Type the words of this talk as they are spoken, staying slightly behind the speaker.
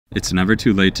It's never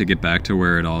too late to get back to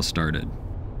where it all started.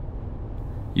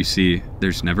 You see,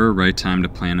 there's never a right time to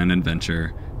plan an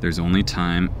adventure, there's only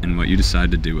time and what you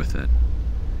decide to do with it.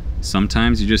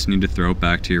 Sometimes you just need to throw it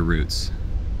back to your roots.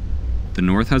 The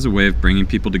North has a way of bringing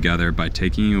people together by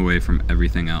taking you away from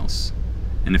everything else.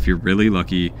 And if you're really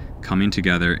lucky, coming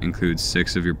together includes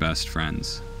 6 of your best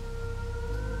friends.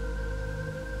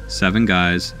 7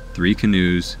 guys, 3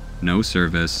 canoes, no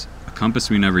service, a compass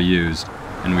we never used,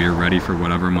 and we are ready for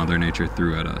whatever Mother Nature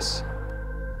threw at us.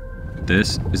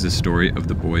 This is the story of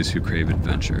the boys who crave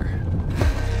adventure.